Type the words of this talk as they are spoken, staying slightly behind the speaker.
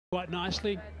quite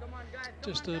nicely.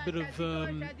 Just a bit of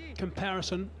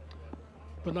comparison.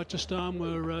 But Balochistan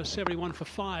were 71 for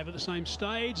 5 at the same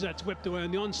stage. That's whipped away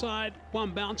on the onside.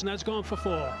 One bounce, and that's gone for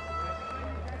 4.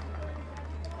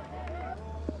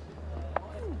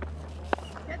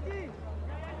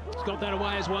 He's got that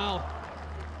away as well.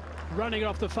 Running it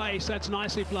off the face, that's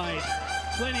nicely played.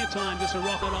 Plenty of time just to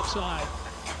rock it offside.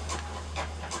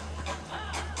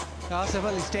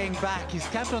 Yasser is staying back. He's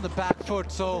kept on the back foot,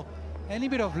 so any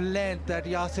bit of length that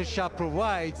Yasser Shah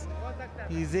provides,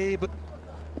 he's able.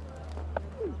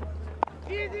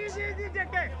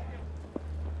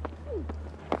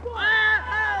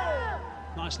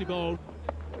 Nicely bowled.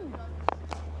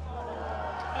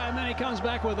 And then he comes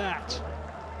back with that.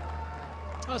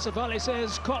 Asif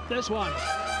says, cop this one.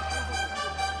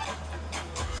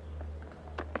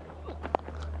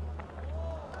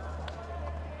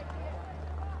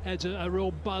 Adds a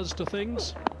real buzz to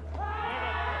things.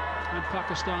 And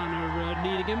Pakistan are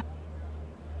needing him.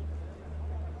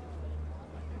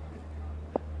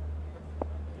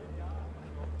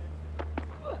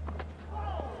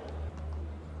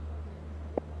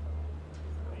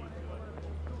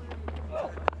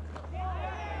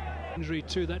 Injury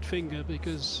to that finger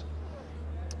because,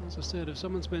 as I said, if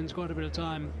someone spends quite a bit of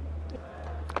time.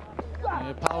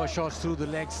 Yeah, power shots through the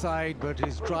leg side, but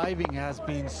his driving has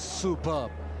been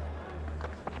superb.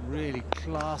 Really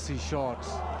classy shots.